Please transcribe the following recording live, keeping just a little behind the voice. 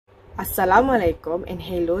Assalamualaikum and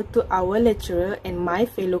hello to our lecturer and my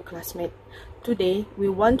fellow classmates. Today, we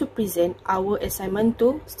want to present our assignment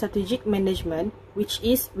to Strategic Management, which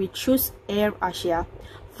is we choose AirAsia.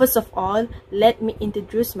 First of all, let me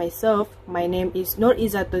introduce myself. My name is Nur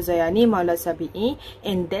Izzatul Zayani Maula Sabi'i,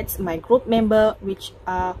 and that's my group member, which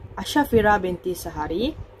are Ashafira binti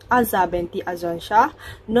Sahari, Azza binti Azwan Shah,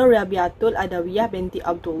 Nur Rabiatul Adawiyah binti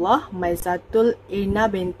Abdullah, Maizatul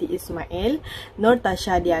Irna binti Ismail, Nur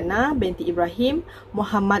Tasha Diana binti Ibrahim,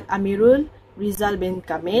 Muhammad Amirul Rizal bin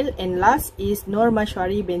Kamil, and last is Nur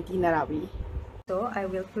Mashwari binti Narawi. So I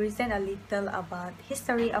will present a little about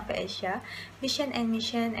history of Asia, vision and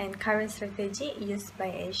mission, and current strategy used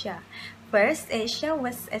by Asia. First, Asia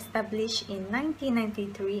was established in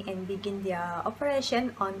 1993 and began their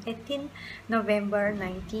operation on 18 November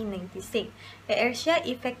 1996. Asia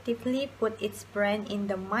effectively put its brand in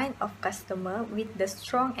the mind of customer with the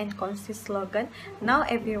strong and consistent slogan, "Now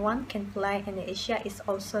everyone can fly," and Asia is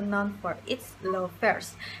also known for its low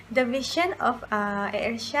fares. The vision of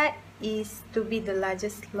Asia is to be the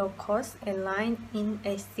largest low-cost airline in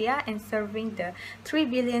Asia and serving the 3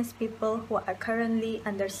 billion people who are currently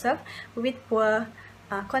underserved with poor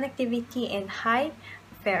connectivity and high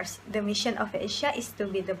fares. The mission of Asia is to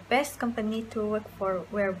be the best company to work for,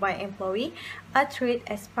 whereby employees are treated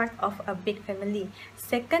as part of a big family.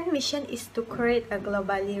 Second mission is to create a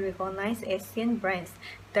globally recognized Asian brands.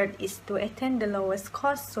 Third is to attain the lowest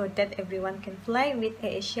cost so that everyone can fly with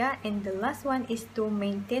Asia. And the last one is to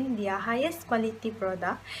maintain their highest quality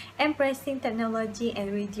product, embracing technology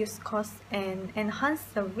and reduce costs and enhance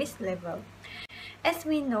service level. As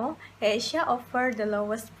we know, Asia offers the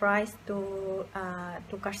lowest price to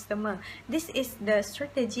customer. This is the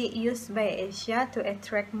strategy used by Asia to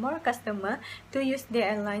attract more customers to use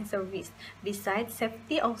their airline service. Besides,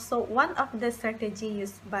 safety also one of the strategy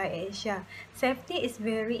used by Asia. Safety is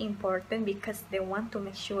very important because they want to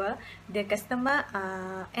make sure the customer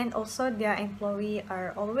and also their employee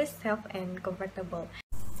are always safe and comfortable.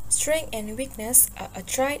 Strength and weakness are a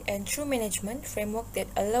tried and true management framework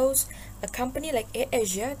that allows a company like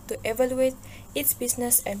AirAsia to evaluate its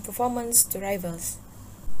business and performance to rivals.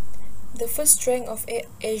 The first strength of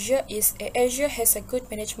AirAsia is AirAsia has a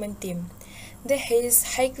good management team. There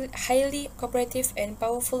is highly cooperative and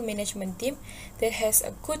powerful management team that has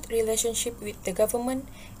a good relationship with the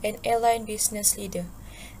government and airline business leader.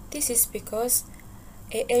 This is because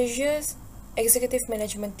AirAsia's executive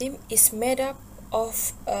management team is made up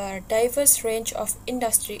of a diverse range of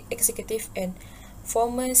industry executive and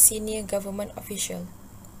former senior government official.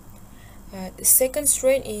 The second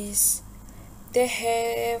strength is they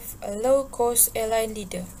have a low-cost airline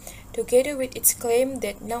leader. Together with its claim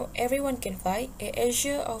that now everyone can fly,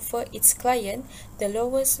 AirAsia offers its client the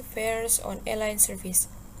lowest fares on airline service.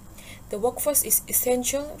 The workforce is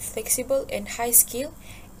essential, flexible, and high skill,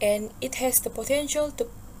 and it has the potential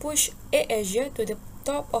to push AirAsia to the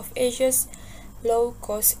top of Asia's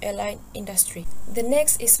low-cost airline industry. The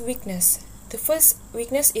next is weakness. The first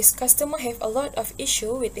weakness is customers have a lot of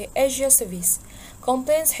issue with the Asia service.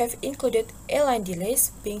 Complaints have included airline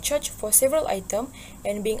delays, being charged for several items,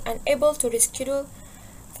 and being unable to reschedule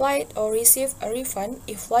flight or receive a refund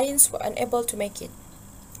if flights were unable to make it.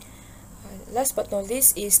 Last but not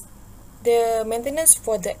least is the maintenance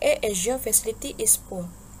for the AirAsia facility is poor.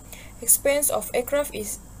 Expense of aircraft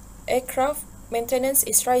maintenance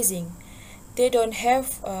is rising. They don't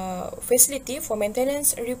have facility for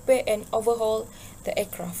maintenance, repair, and overhaul the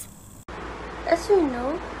aircraft. As we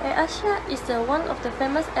know, AirAsia is one of the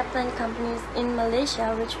famous airplane companies in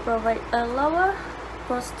Malaysia which provide a lower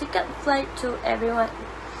cost ticket flight to everyone.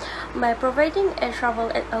 By providing air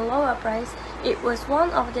travel at a lower price, it was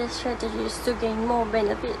one of their strategies to gain more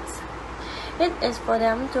benefits. It is for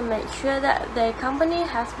them to make sure that their company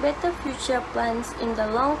has better future plans in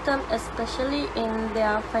the long term, especially in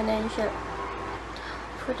their financial.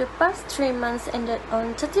 For the past 3 months ended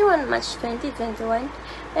on 31 March 2021,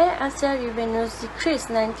 AirAsia revenues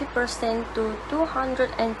decreased 90% to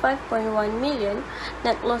 205.1 million,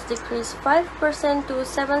 net loss decreased 5% to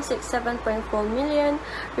 767.4 million,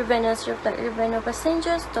 revenues reflect revenue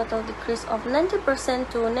passengers, total decrease of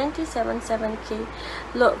 90% to 977k,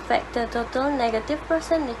 load factor total negative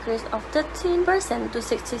percent decrease of 13% to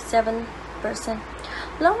 67%.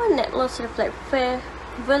 Lower net loss reflect fair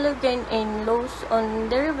value gain and loss on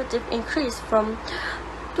derivative increase from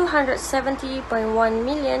 270.1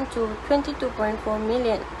 million to 22.4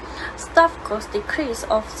 million. Staff cost decrease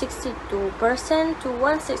of 62% to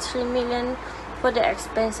 163 million for the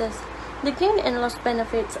expenses. The gain and loss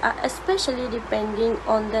benefits are especially depending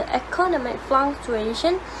on the economic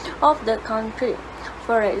fluctuation of the country.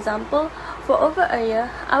 For example, For over a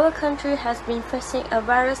year, our country has been facing a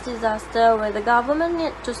virus disaster where the government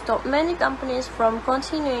needed to stop many companies from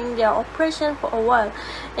continuing their operation for a while,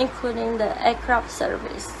 including the aircraft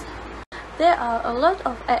service. There are a lot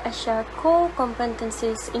of AirAsia core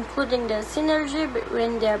competencies, including the synergy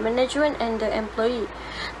between their management and the employee.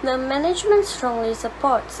 The management strongly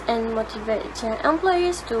supports and motivates their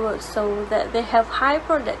employees to work so that they have high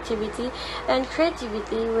productivity and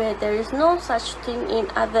creativity where there is no such thing in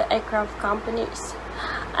other aircraft companies.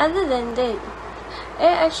 Other than that,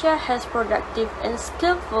 AirAsia has productive and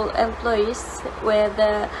skillful employees where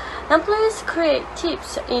the employees create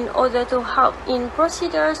tips in order to help in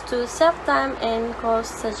procedures to save time and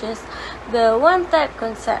cost, such as the one-type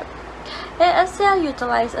concept. AirAsia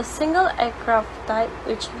utilizes a single aircraft type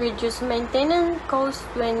which reduces maintenance costs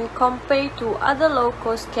when compared to other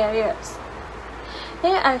low-cost carriers.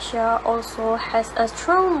 AirAsia also has a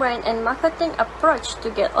strong brand and marketing approach to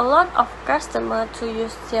get a lot of customers to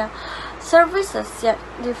use their services, yet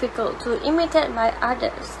difficult to imitate by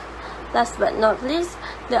others. Last but not least,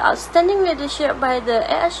 the outstanding leadership by the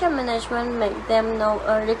AirAsia management make them now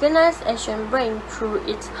a recognized Asian brand through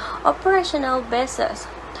its operational basis.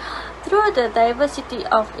 Through the diversity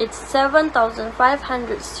of its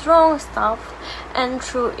 7,500 strong staff and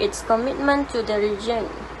through its commitment to the region.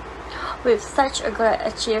 With such a great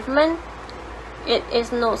achievement, it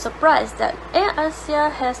is no surprise that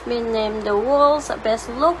AirAsia has been named the world's best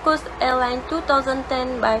low-cost airline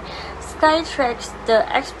 2010 by Skytrax, the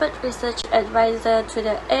expert research advisor to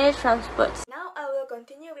the air transport. Now I will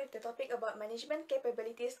continue with the topic about management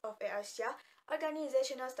capabilities of AirAsia,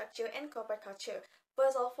 organizational structure and corporate culture.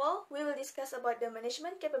 First of all, we will discuss about the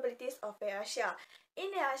management capabilities of AirAsia. In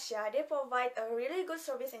AirAsia, they provide a really good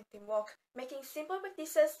service and teamwork, making simple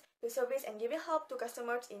practices to service and giving help to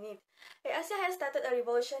customers in need. AirAsia has started a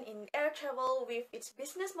revolution in air travel with its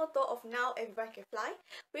business motto of now everyone can fly,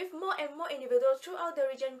 with more and more individuals throughout the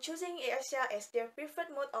region choosing AirAsia as their preferred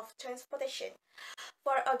mode of transportation.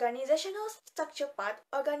 For organizational structure part,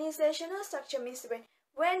 organizational structure means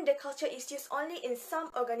when the culture is used only in some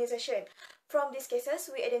organization. From these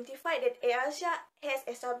cases, we identified that AirAsia has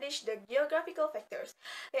established the geographical factors.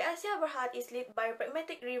 AirAsia Berhad is led by a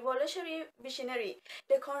pragmatic revolutionary visionary.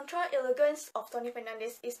 The control elegance of Tony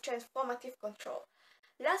Fernandez is transformative control.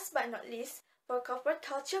 Last but not least, for corporate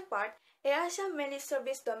culture part, AirAsia mainly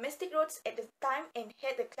serviced domestic routes at the time and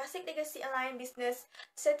had the classic legacy airline business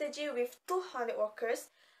strategy with 200 workers.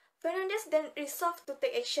 Fernandez then resolved to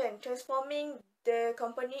take action, transforming the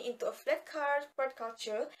company into a flat corporate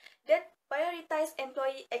culture that prioritized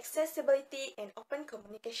employee accessibility and open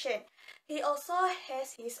communication. He also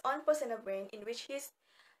has his own personal brand in which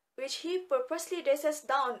he purposely dresses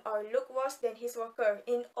down or look worse than his worker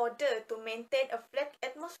in order to maintain a flat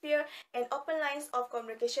atmosphere and open lines of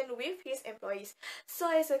communication with his employees. So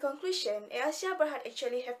as a conclusion, AirAsia Berhad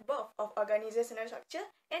actually have both of organizational structure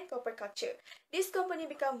and corporate culture. This company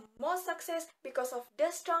become more success because of the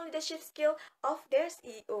strong leadership skill of their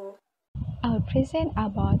CEO. I'll present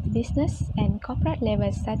about business and corporate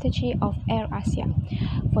level strategy of AirAsia.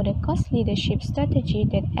 For the cost leadership strategy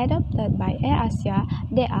that adopted by AirAsia,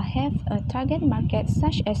 they have a target market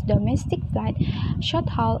such as domestic flight,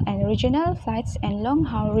 short-haul and regional flights and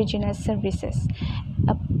long-haul regional services.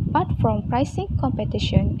 Apart from pricing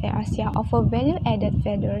competition, AirAsia offer value-added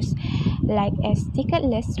features like as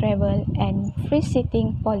ticketless travel and free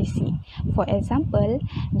seating policy. For example,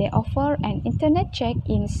 they offer an internet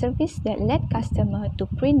check-in service that let customers to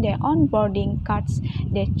print their own boarding cards.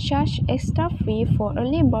 They charge extra fee for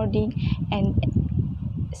early boarding and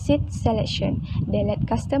seat selection. They let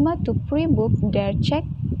customers to pre-book their check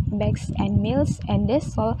bags and meals, and they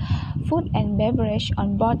sell food and beverage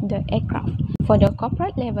on board the aircraft. For the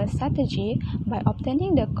corporate level strategy, by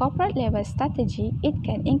obtaining the corporate level strategy, it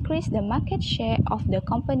can increase the market share of the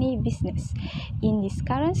company business. In this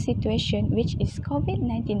current situation, which is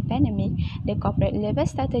COVID-19 pandemic, the corporate level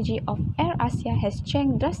strategy of AirAsia has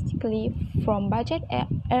changed drastically from budget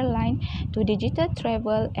airline to digital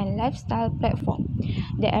travel and lifestyle platform.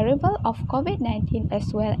 The arrival of COVID-19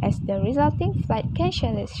 as well as the resulting flight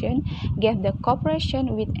cancellation gave the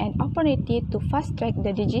corporation with an opportunity to fast-track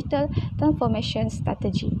the digital transformation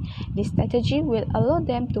strategy. This strategy will allow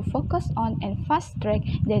them to focus on and fast-track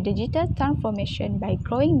their digital transformation by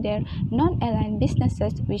growing their non-airline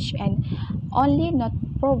businesses, which and only not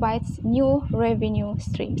provides new revenue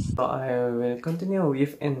streams. So I will continue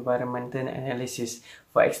with environmental analysis.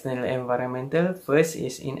 For external environmental, first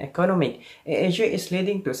is in economic. AirAsia is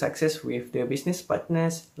leading to success with the business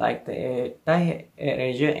partners like the Thai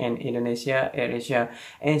AirAsia and Indonesia AirAsia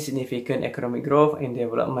and significant economic growth and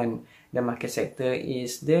development. The market sector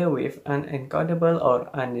is there with unencodable or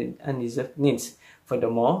undeserved needs.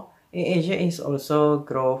 Furthermore, AirAsia is also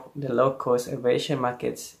grow the low-cost aviation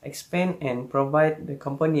markets, expand and provide the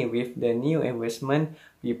company with the new investment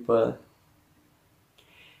people.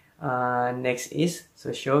 Next is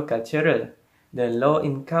socio-cultural. The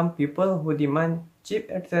low-income people who demand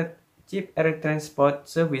cheap air transport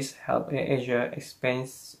service help AirAsia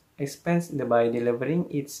expands by delivering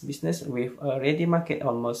its business with a ready market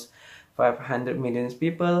almost 500 million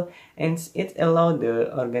people, and it allows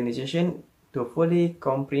the organization to fully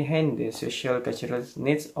comprehend the social cultural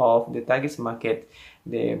needs of the target market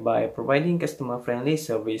by providing customer-friendly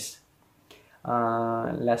service.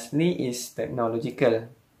 Lastly is technological.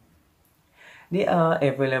 They are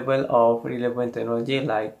available of relevant technology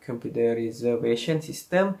like computer reservation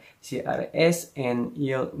system, CRS, and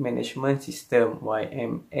yield management system,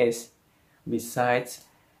 YMS. Besides,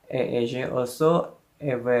 AirAsia also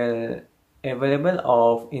available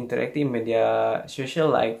of interactive media social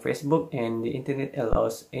like Facebook, and the internet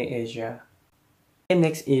allows AirAsia.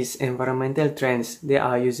 Next is environmental trends. They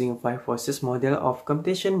are using 5 forces model of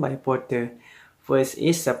competition by Porter. First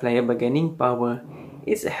is supplier bargaining power.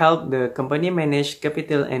 It helps the company manage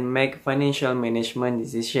capital and make financial management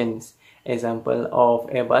decisions. Example of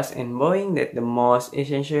Airbus and Boeing that the most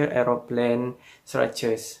essential aeroplane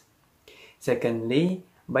structures. Secondly,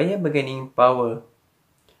 buyer bargaining power.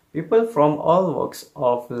 People from all walks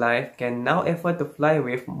of life can now afford to fly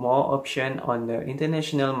with more options on the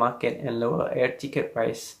international market and lower air ticket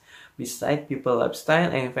price. Besides, people's lifestyle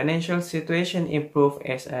and financial situation improve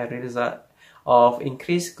as a result of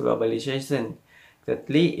increased globalization.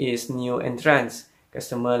 Thirdly is new entrants.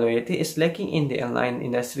 Customer loyalty is lacking in the airline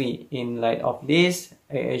industry. In light of this,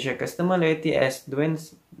 AirAsia customer loyalty has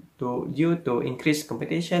dwindled due to increased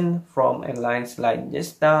competition from airlines like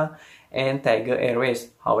Jetstar and Tiger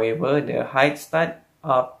Airways. However, the high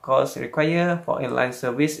start-up costs required for airline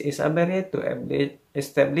service is a barrier to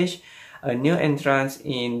establish a new entrant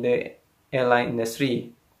in the airline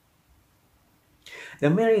industry.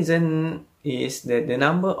 The main reason is that the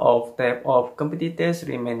number of type of competitors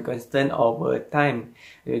remain constant over time,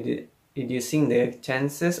 reducing the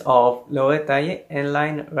chances of lower-tier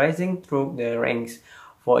airline rising through the ranks.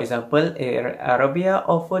 For example, Air Arabia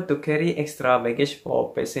offered to carry extra baggage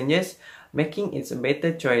for passengers, making it a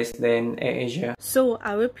better choice than AirAsia. So,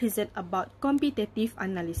 I will present about competitive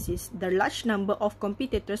analysis. The large number of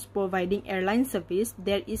competitors providing airline service,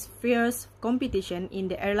 there is fierce competition in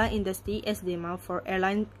the airline industry as demand for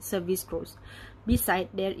airline service grows.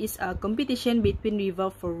 Besides, there is a competition between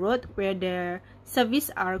rival for route where their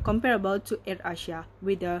services are comparable to AirAsia.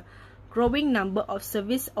 With a growing number of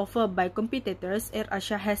services offered by competitors,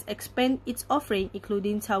 AirAsia has expanded its offering,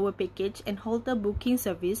 including tower package and hotel booking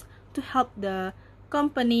service, to help the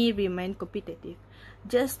company remain competitive.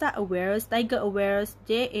 Jetstar Airways, Tiger Airways,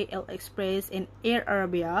 JAL Express, and Air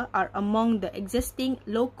Arabia are among the existing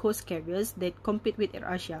low-cost carriers that compete with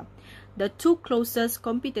AirAsia. The two closest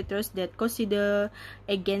competitors that consider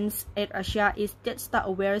against AirAsia is Jetstar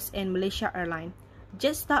Airways and Malaysia Airlines.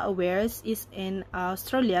 Jetstar Airways is an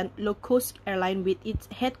Australian low-cost airline with its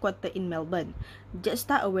headquarters in Melbourne.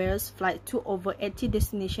 Jetstar Airways flies to over 80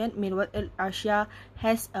 destinations, meanwhile AirAsia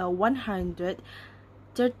has 130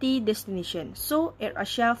 destinations. So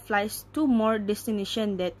AirAsia flies to more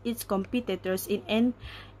destinations than its competitors in an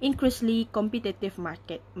increasingly competitive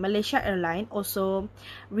market. Malaysia Airlines, also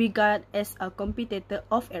regarded as a competitor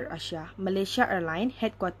of AirAsia. Malaysia Airlines,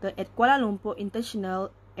 headquartered at Kuala Lumpur International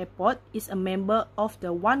Airport, is a member of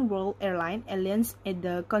the One World Airline Alliance and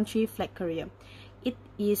the country flag carrier. It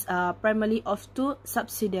is primarily of two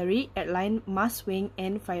subsidiary airlines, MassWing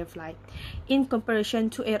and Firefly. In comparison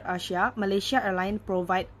to AirAsia, Malaysia Airlines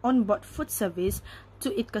provides onboard food service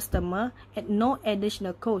to its customers at no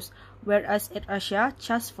additional cost, whereas AirAsia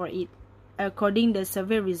charges for it. According to the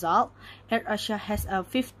survey result, AirAsia has a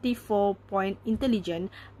 54-point intelligence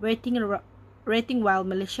rating while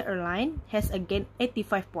Malaysia Airlines has again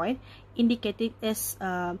 85 points, indicating as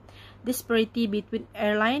disparity between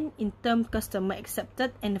airlines in terms customer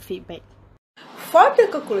accepted and feedback. For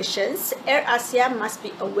the conclusions, AirAsia must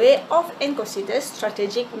be aware of and consider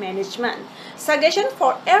strategic management. Suggestions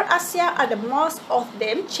for AirAsia are the most of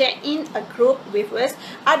them check in a group with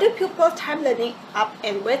other people time learning up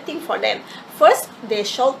and waiting for them. First, they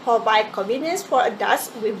should provide convenience for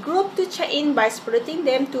adults with group to check in by splitting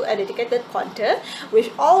them to a dedicated counter,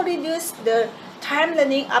 which all reduce the time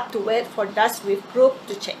learning up to wait for adults with group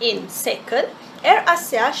to check in. Second,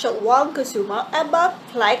 AirAsia should warn consumers about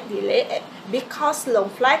flight delay because long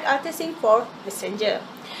flights are testing for passengers.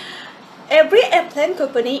 Every airplane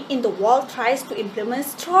company in the world tries to implement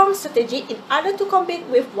strong strategy in order to compete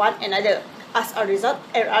with one another. As a result,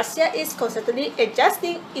 AirAsia is constantly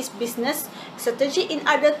adjusting its business strategy in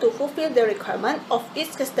order to fulfill the requirement of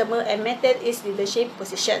its customer and maintain its leadership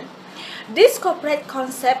position. This corporate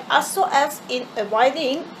concept also helps in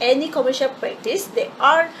avoiding any commercial practice that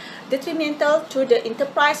are detrimental to the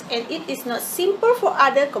enterprise, and it is not simple for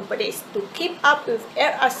other companies to keep up with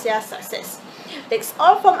AirAsia's success. That's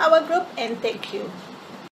all from our group, and thank you.